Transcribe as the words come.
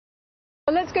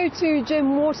Well, let's go to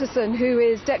Jim Waterson, who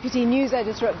is Deputy News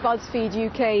Editor at BuzzFeed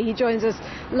UK. He joins us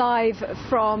live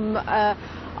from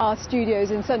our studios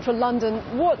in central London.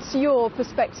 What's your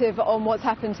perspective on what's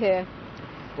happened here?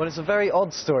 Well, it's a very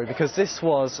odd story because this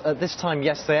was, at this time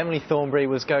yesterday, Emily Thornberry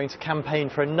was going to campaign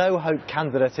for a no-hope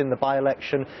candidate in the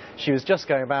by-election. She was just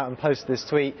going about and posted this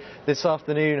tweet. This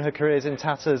afternoon, her career's in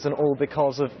tatters, and all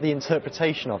because of the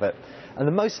interpretation of it. And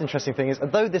the most interesting thing is,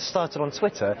 although this started on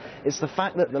Twitter, it's the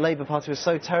fact that the Labour Party was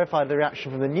so terrified of the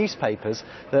reaction from the newspapers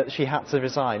that she had to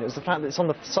resign. It was the fact that it's on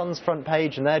the Sun's front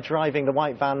page and they're driving the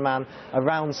white van man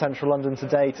around central London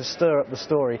today to stir up the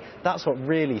story. That's what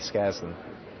really scares them.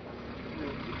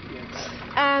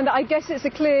 And I guess it's a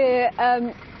clear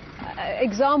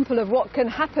example of what can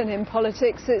happen in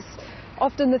politics. It's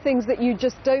often the things that you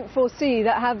just don't foresee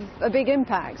that have a big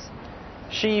impact.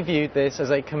 She viewed this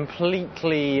as a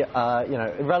completely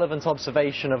irrelevant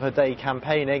observation of her day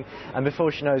campaigning, and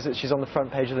before she knows it, she's on the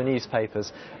front page of the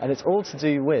newspapers. And it's all to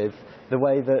do with the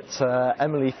way that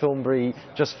Emily Thornberry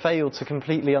just failed to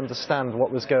completely understand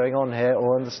what was going on here,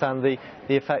 or understand the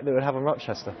effect that it would have on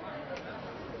Rochester.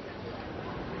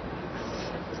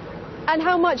 And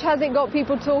how much has it got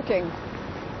people talking?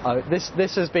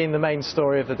 This has been the main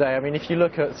story of the day. I mean, if you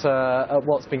look at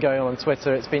what's been going on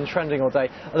Twitter, it's been trending all day.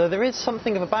 Although there is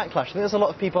something of a backlash. I think there's a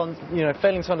lot of people,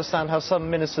 failing to understand how some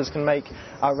ministers can make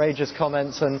outrageous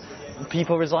comments and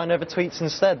people resign over tweets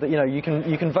instead. That you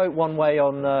can vote one way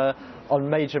on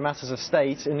major matters of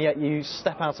state, and yet you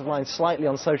step out of line slightly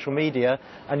on social media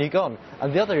and you're gone.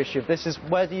 And the other issue of this is,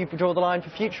 where do you draw the line for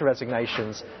future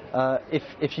resignations?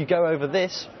 If you go over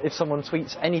this, if someone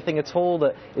tweets anything at all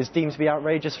that is deemed to be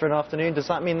outrageous for an afternoon, does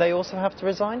that mean they also have to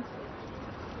resign?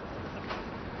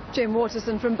 Jim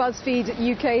Waterson from BuzzFeed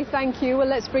UK, thank you. Well,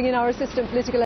 let's bring in our assistant political